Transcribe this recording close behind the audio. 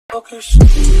Corvo,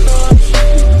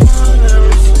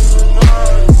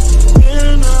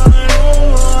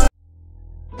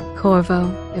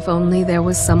 if only there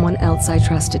was someone else I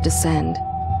trusted to send,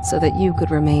 so that you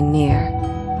could remain near.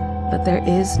 But there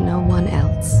is no one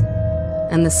else,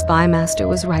 and the Spy Master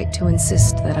was right to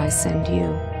insist that I send you.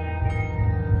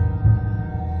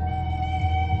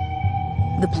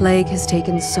 The plague has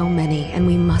taken so many, and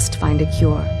we must find a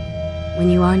cure. When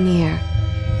you are near,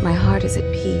 my heart is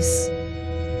at peace.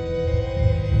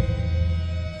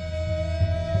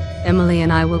 Emily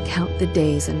and I will count the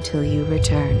days until you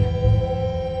return.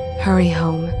 Hurry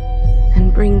home,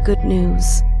 and bring good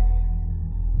news.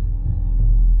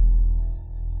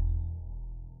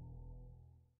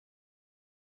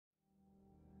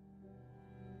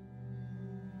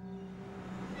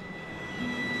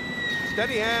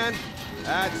 Steady hand.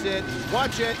 That's it.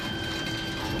 Watch it.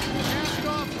 Cast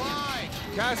off line.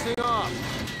 Casting off.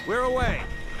 We're away.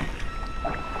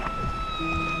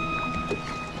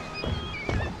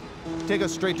 Take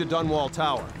us straight to Dunwall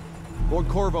Tower. Lord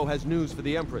Corvo has news for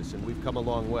the Empress, and we've come a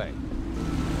long way.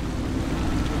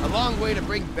 A long way to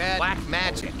bring bad black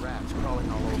magic. Rats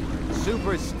crawling all over it.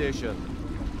 Superstition.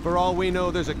 For all we know,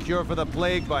 there's a cure for the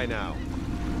plague by now.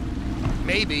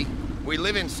 Maybe. We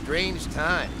live in strange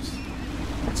times.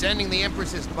 Sending the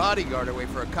Empress's bodyguard away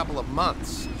for a couple of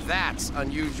months. That's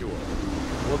unusual.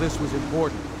 Well, this was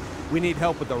important. We need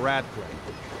help with the rat plague.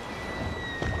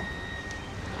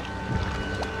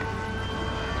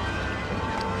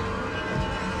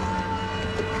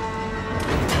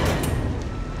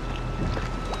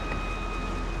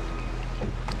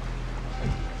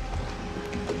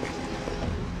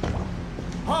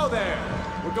 Ho there!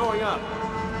 We're going up.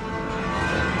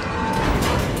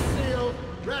 Sealed.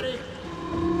 Ready.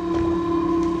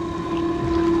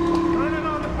 Turning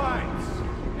on the pipes.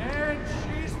 And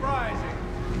she's rising.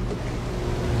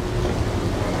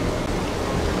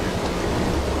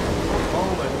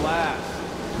 Home at last.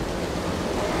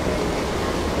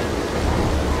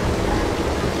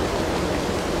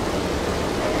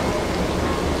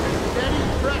 Steady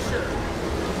pressure.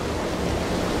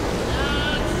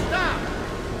 And stop.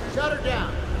 Shut her down.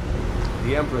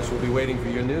 The Empress will be waiting for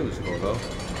your news, Corvo.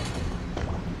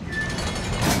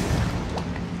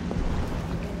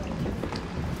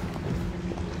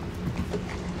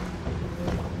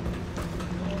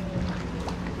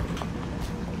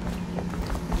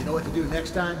 You know what to do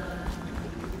next time?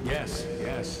 Yes,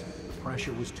 yes. The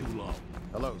pressure was too low.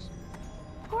 Hello.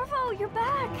 Corvo, you're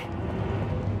back!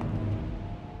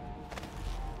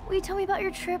 Will you tell me about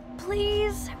your trip,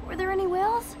 please? Were there any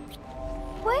whales?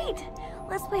 Wait!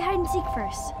 Let's play hide and seek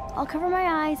first. I'll cover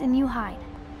my eyes and you hide.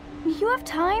 You have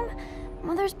time?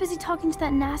 Mother's busy talking to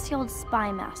that nasty old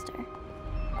spy master.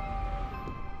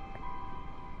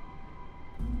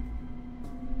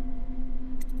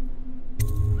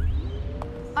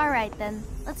 Alright then,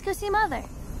 let's go see Mother.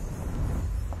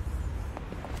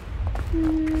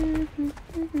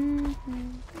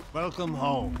 Welcome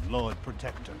home, Lord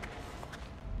Protector.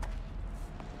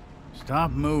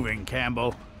 Stop moving,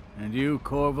 Campbell. And you,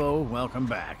 Corvo, welcome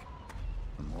back.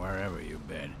 From wherever you've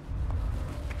been.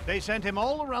 They sent him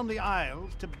all around the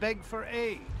Isles to beg for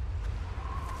aid.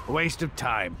 A waste of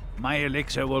time. My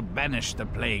elixir will banish the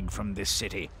plague from this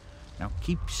city. Now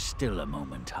keep still a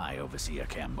moment, High Overseer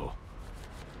Campbell.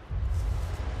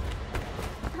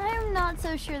 I'm not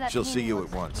so sure that She'll see painting you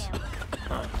looks at like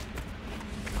once. him.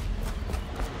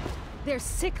 They're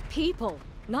sick people,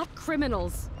 not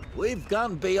criminals. We've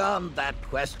gone beyond that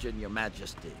question, Your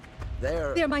Majesty.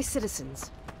 They're my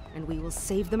citizens, and we will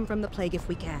save them from the plague if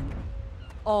we can.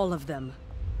 All of them.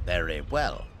 Very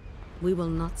well. We will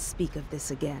not speak of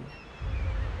this again.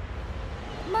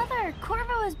 Mother,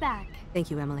 Corvo is back.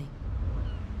 Thank you, Emily.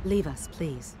 Leave us,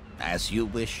 please. As you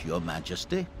wish, Your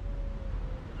Majesty.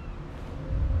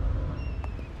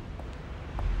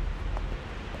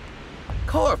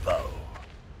 Corvo.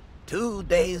 2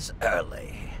 days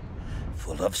early.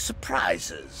 Full of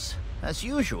surprises, as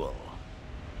usual.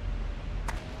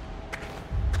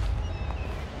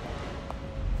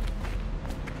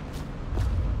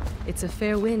 It's a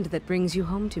fair wind that brings you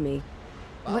home to me.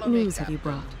 What Follow me, news have you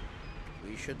Captain. brought?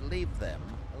 We should leave them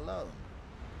alone.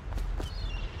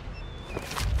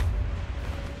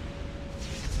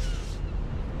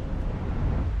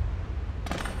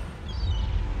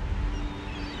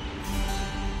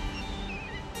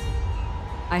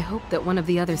 I hoped that one of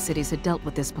the other cities had dealt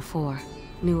with this before,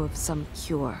 knew of some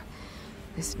cure.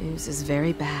 This news is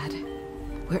very bad.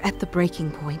 We're at the breaking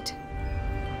point.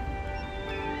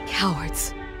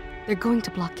 Cowards. They're going to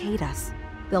blockade us.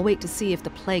 They'll wait to see if the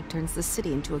plague turns the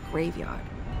city into a graveyard.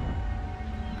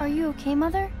 Are you okay,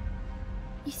 Mother?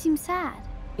 You seem sad.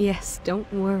 Yes,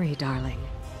 don't worry, darling.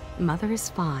 Mother is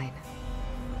fine.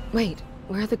 Wait,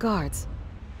 where are the guards?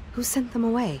 Who sent them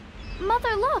away?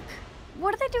 Mother, look!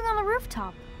 What are they doing on the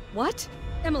rooftop? What?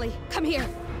 Emily, come here!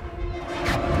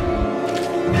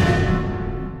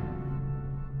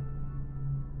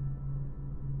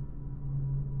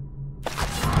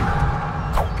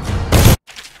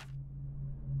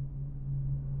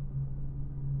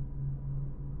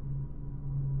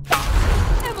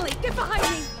 Emily, get behind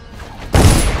me!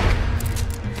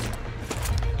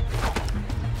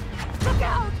 Look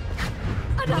out!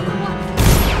 Another one!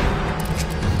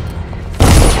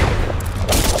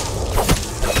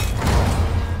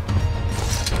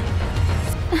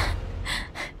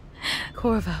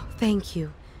 Corvo, thank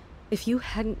you. If you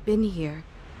hadn't been here...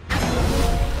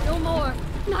 No more!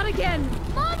 Not again!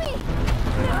 Mommy!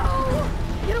 No!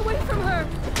 Get away from her!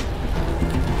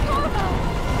 Corvo!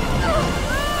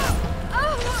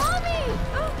 Mommy!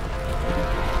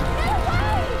 Get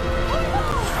away!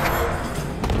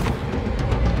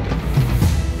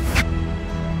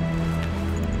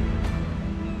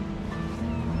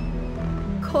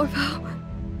 Corvo,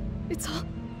 it's all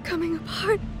coming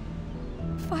apart.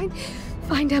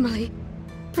 Find Emily.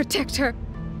 Protect her.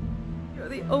 You're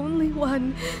the only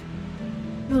one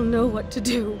who'll know what to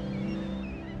do.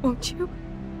 Won't you?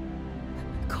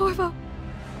 Corvo.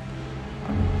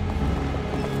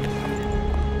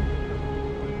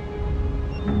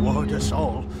 Ward us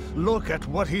all. Look at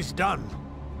what he's done.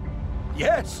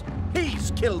 Yes,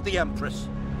 he's killed the Empress.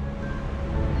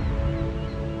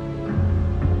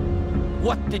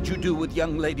 What did you do with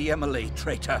young Lady Emily,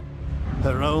 traitor?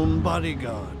 Her own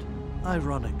bodyguard.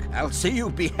 Ironic. I'll see you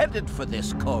beheaded for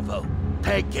this, Corvo.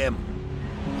 Take him.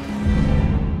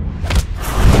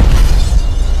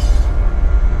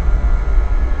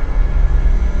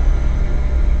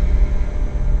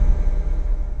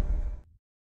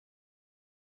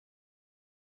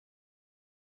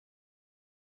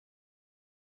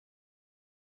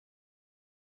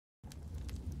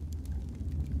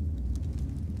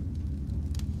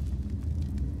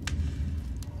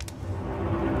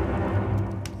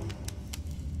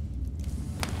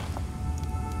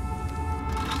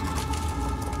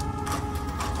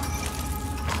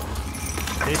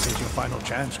 This is your final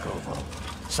chance, Corvo.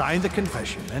 Sign the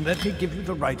confession, and let me give you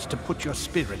the rights to put your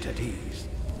spirit at ease.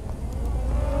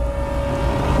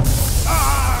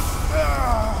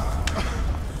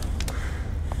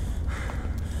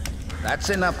 That's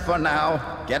enough for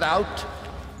now. Get out.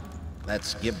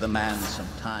 Let's give the man some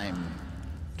time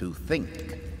to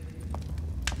think.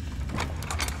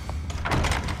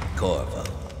 Corvo,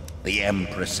 the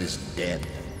Empress is dead.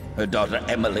 Her daughter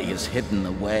Emily is hidden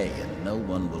away, and no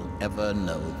one will ever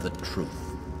know the truth.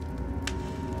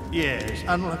 Yes,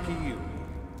 unlucky you.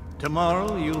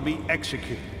 Tomorrow you'll be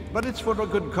executed, but it's for a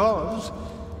good cause.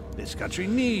 This country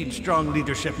needs strong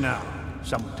leadership now,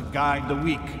 someone to guide the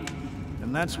weak,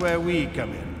 and that's where we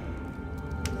come in.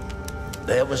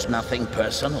 There was nothing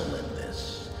personal in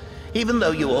this, even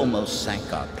though you almost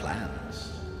sank our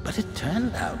plans. But it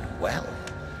turned out well.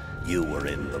 You were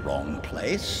in the wrong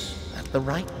place at the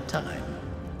right time,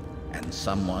 and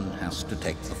someone has to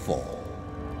take the fall.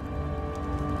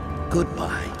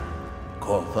 Goodbye,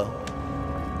 Corvo.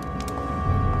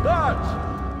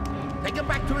 Guards! Take him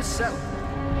back to his cell.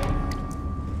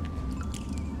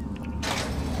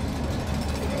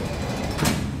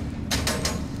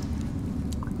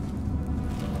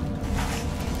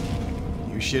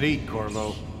 You should eat,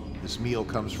 Corvo. This meal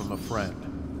comes from a friend.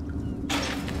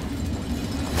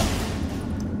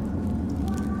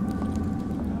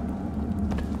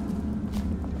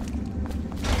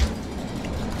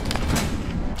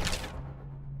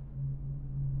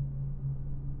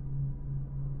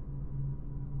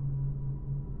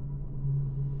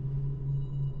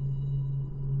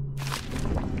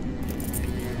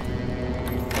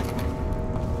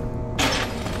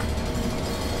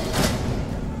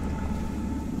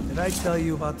 Did I tell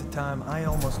you about the time I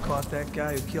almost caught that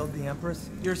guy who killed the Empress?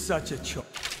 You're such a cho-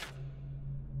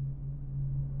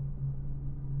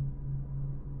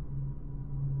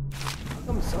 How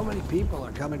come so many people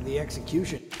are coming to the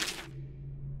execution?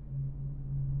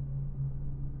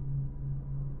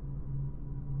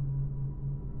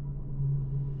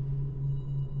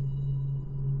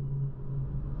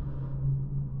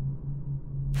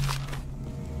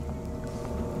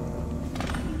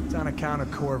 It's on account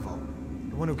of Corvo,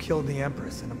 the one who killed the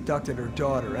Empress and abducted her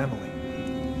daughter, Emily.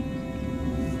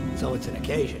 So it's an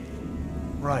occasion.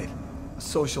 Right. A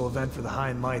social event for the high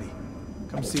and mighty.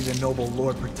 Come see the noble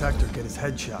Lord Protector get his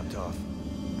head chopped off.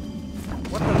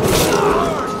 Attention.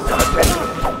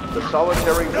 The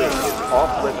solitary rig is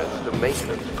off limits to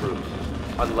maintenance crews.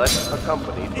 unless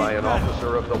accompanied by an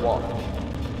officer of the watch.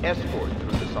 Escort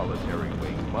through the solitary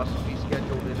wing must be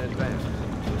scheduled in advance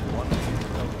with 1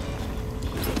 week's notice.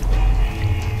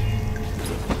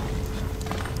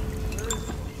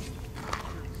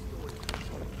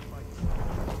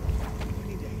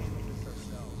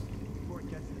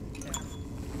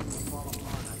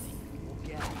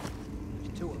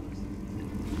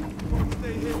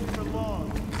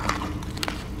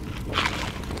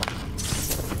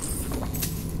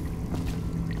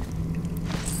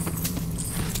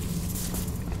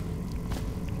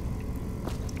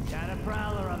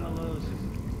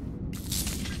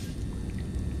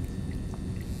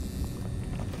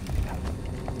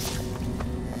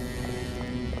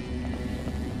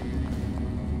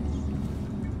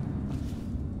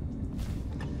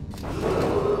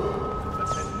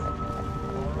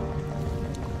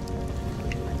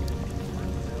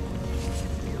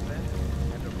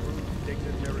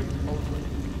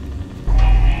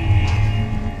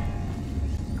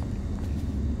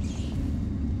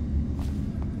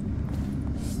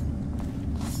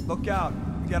 Look out,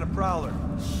 we got a prowler.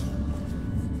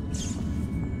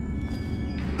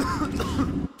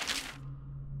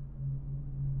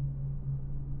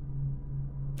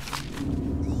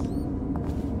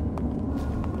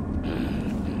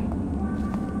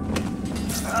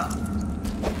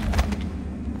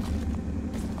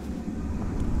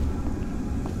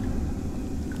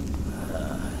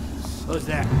 Who's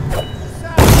there?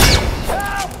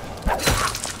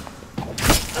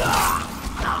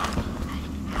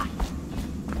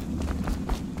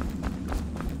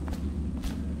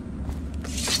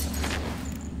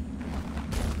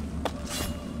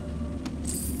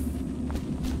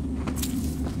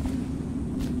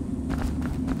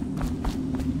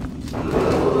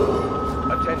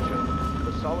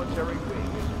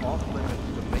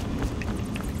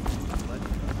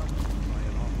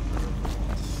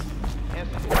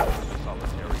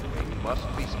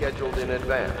 Scheduled in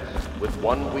advance with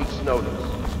 1 week's notice.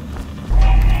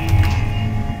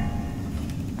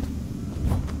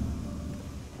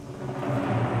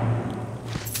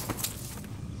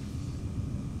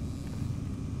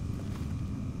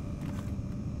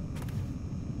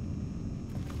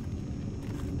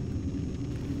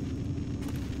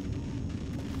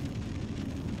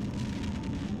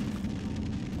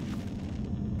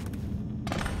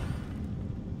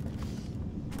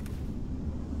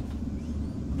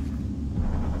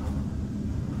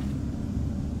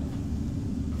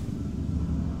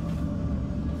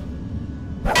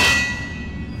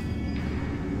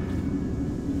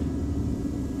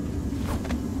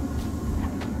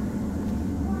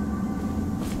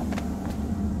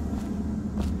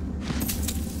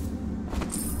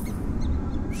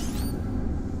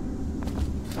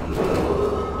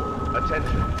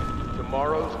 Attention,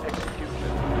 tomorrow's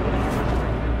execution will be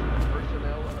restricted to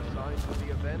personnel assigned to the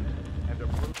event and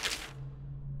approved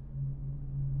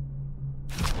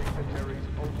dignitaries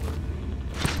only.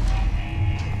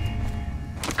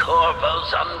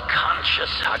 Corvo's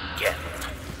unconscious again.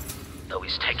 Though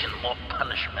he's taken more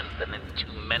punishment than the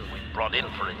 2 men we brought in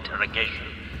for interrogation.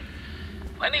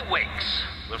 When he wakes,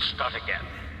 we'll start again.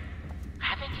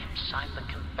 Having him sign the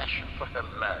confession for her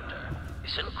murder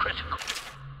isn't critical.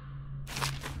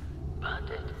 But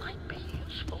it might be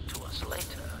useful to us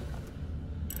later.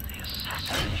 The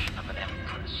assassination of an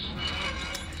Empress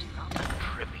is not a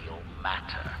trivial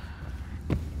matter.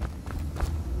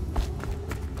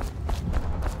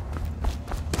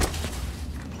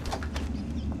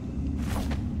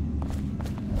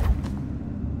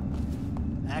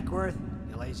 Ackworth,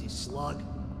 you lazy slug.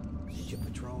 Did you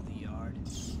patrol the yard?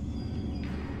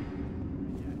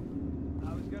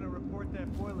 I was gonna report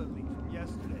that boiler leak from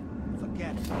yesterday.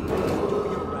 Forget it. Do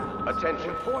your rounds. Attention,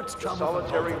 Reports the come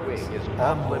solitary from wing is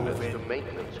off limits to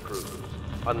maintenance crews,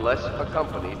 unless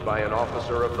accompanied by an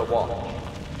officer of the watch.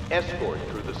 Escort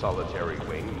through the solitary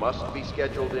wing must be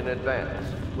scheduled in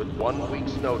advance with 1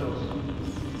 week's notice.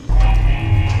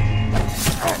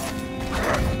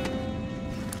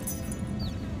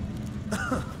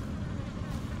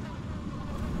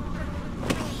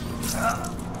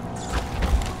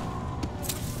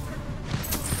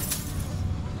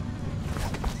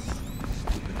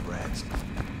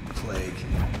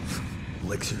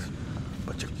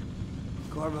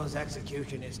 Corvo's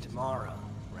execution is tomorrow,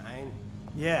 right?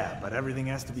 Yeah, but everything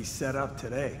has to be set up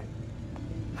today.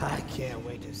 I can't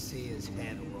wait to see his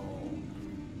head roll.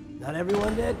 Not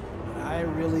everyone did, but I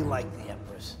really like the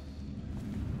Empress.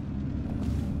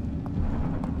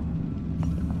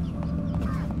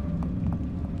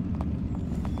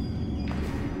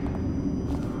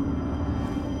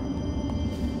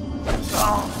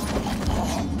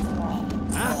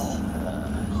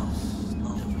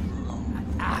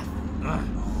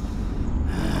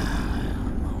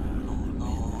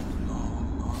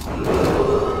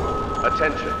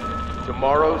 Attention.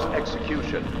 Tomorrow's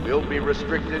execution will be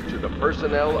restricted to the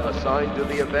personnel assigned to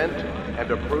the event and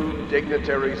approved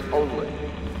dignitaries only.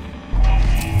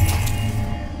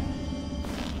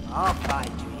 I'll find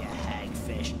you, you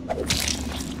hagfish.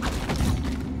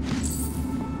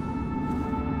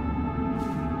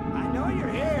 I know you're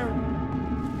here.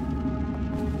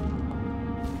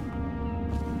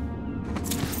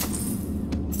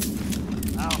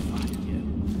 I'll find you.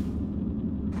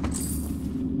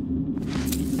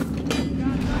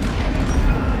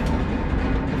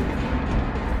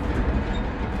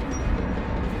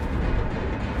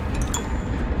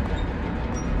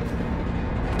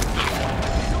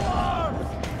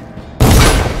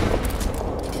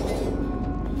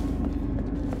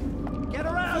 Get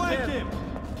around him!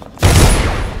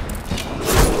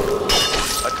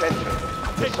 Attention.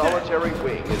 The solitary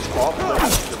wing is off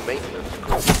limits to maintenance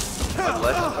crew,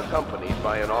 unless accompanied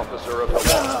by an officer of the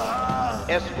watch.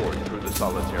 Escort through the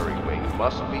solitary wing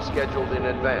must be scheduled in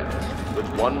advance, with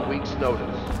 1 week's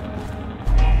notice.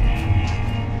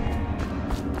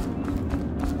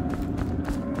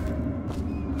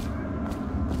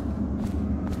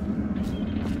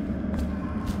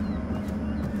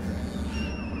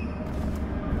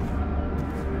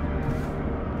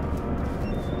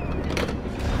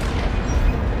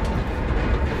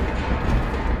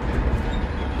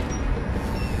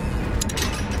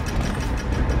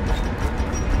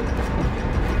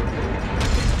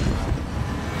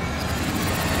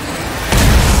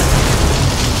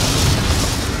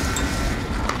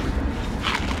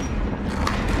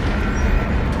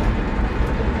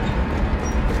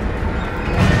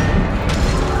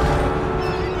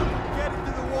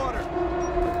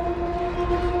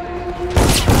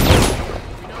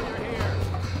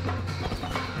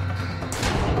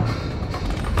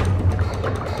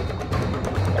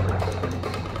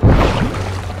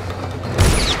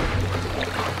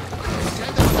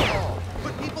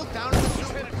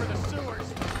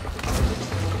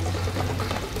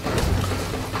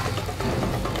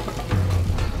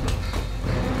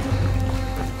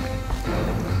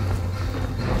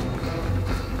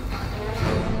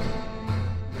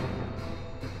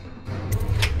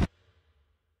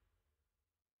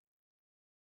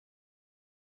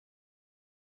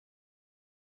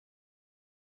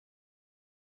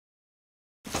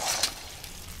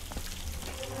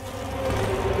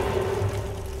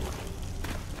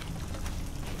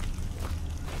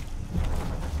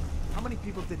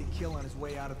 People did he kill on his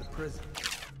way out of the prison?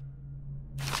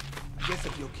 I guess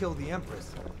if you'll kill the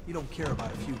Empress, you don't care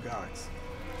about a few guards.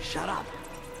 Shut up.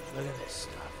 Look at this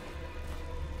stuff.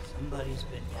 Somebody's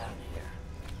been down here.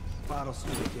 Bottle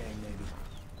Street gang, maybe.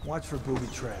 Watch for booby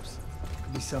traps.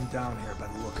 Could be some down here by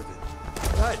the look of it.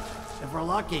 Good. If we're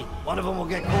lucky, one of them will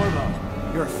get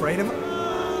Corvo. You're afraid of him?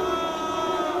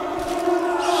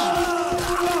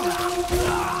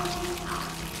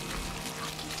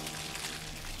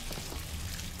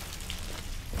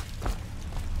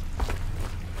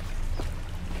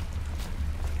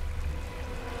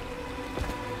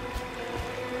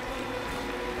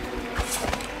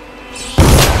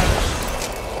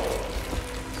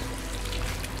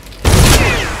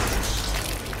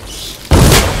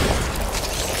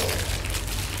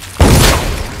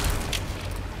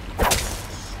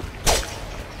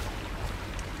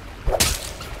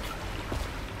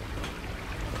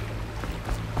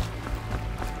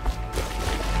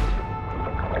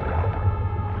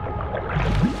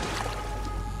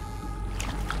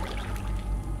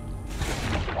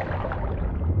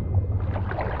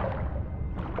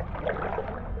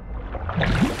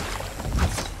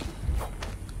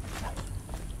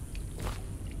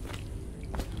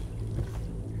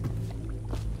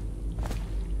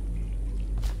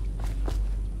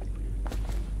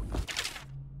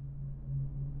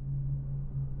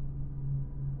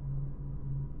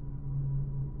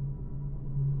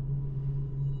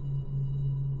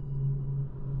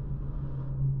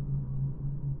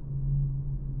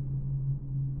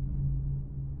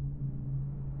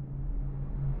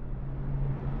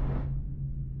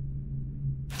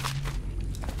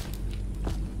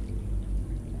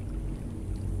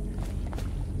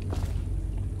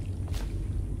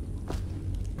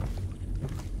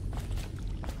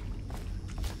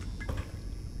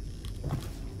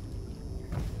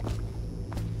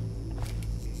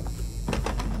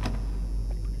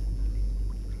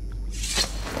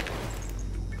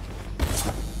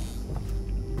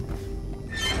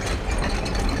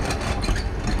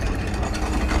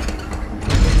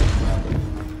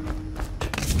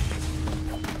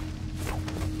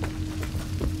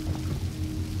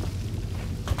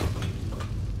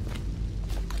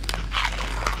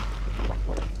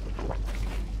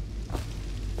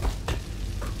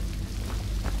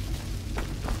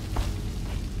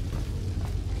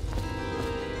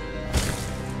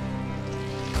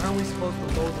 aren't we supposed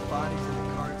to load the bodies in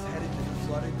the carts headed to the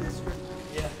flooded district?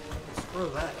 Yeah, screw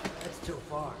that. That's too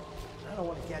far. I don't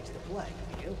want to catch the plague,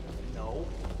 do you? No.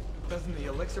 Doesn't the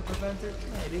elixir prevent it?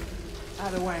 Maybe.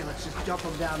 Either way, let's just jump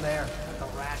them down there. Let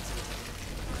the rats eat.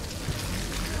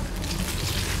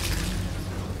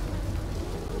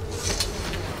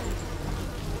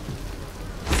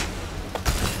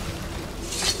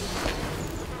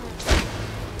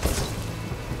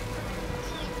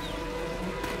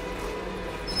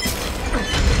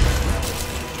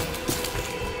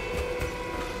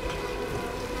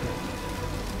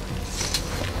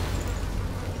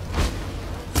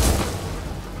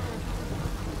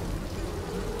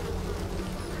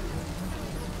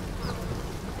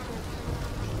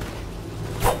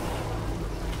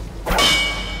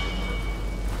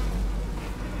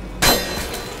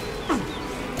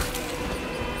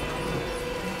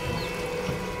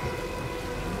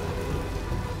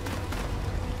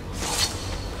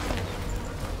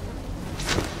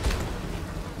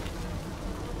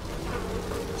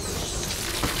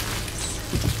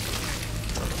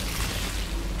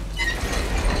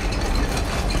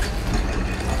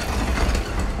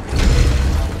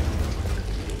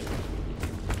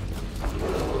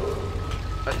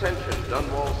 Attention,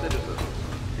 Dunwall citizens.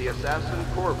 The assassin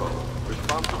Corvo,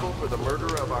 responsible for the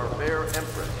murder of our fair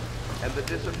Empress and the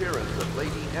disappearance of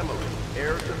Lady Emily,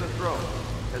 heir to the throne,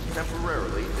 has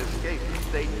temporarily escaped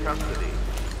state custody.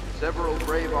 Several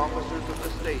brave officers of the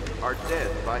state are dead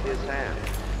by his hand.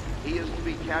 He is to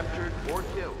be captured or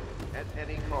killed at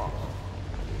any cost.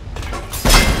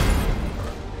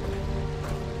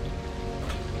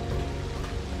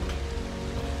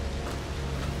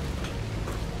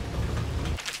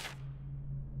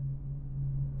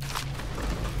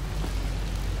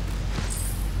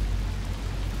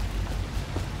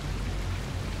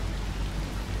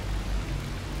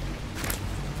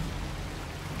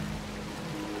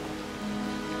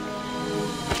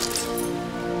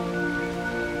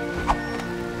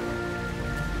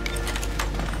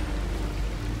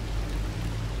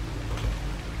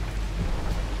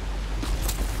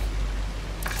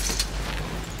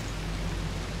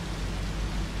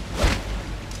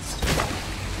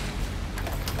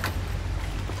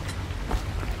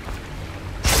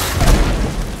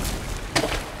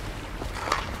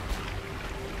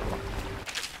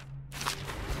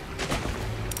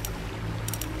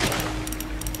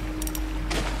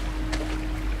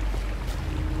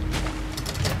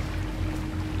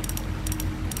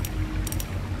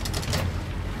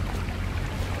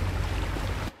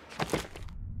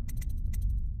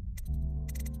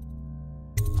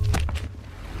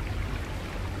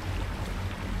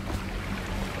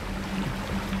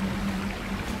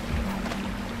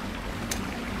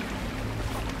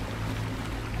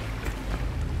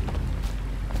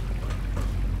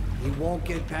 Won't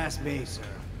get past me, sir.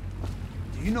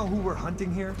 Do you know who we're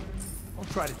hunting here? Don't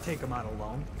try to take him out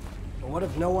alone. But what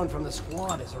if no one from the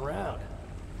squad is around?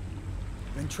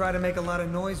 Then try to make a lot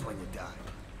of noise when you die.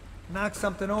 Knock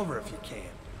something over if you can.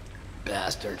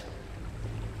 Bastard.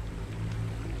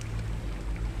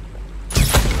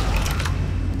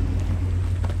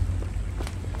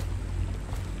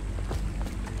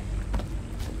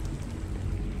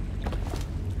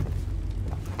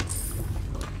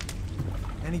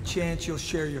 Any chance you'll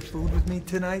share your food with me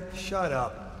tonight? Shut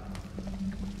up.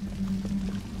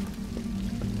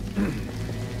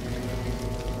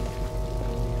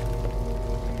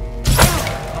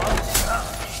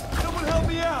 Someone help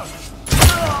me out!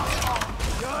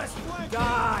 Just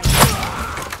die!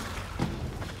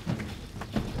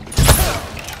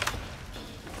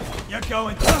 You're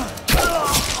going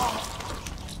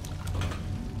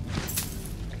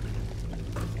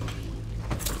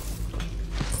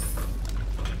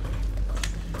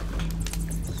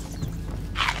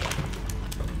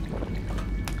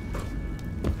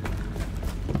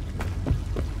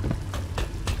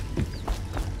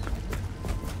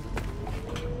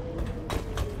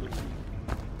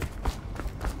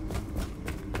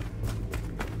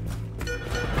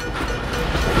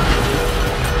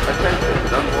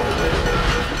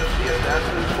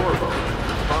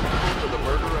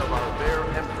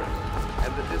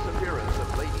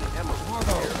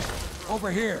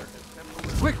here.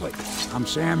 Quickly! I'm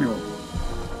Samuel,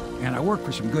 and I work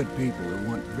for some good people who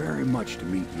want very much to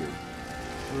meet you.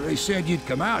 Well, they said you'd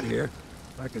come out here.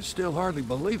 I could still hardly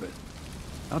believe it.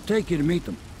 I'll take you to meet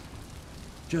them.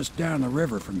 Just down the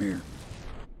river from here.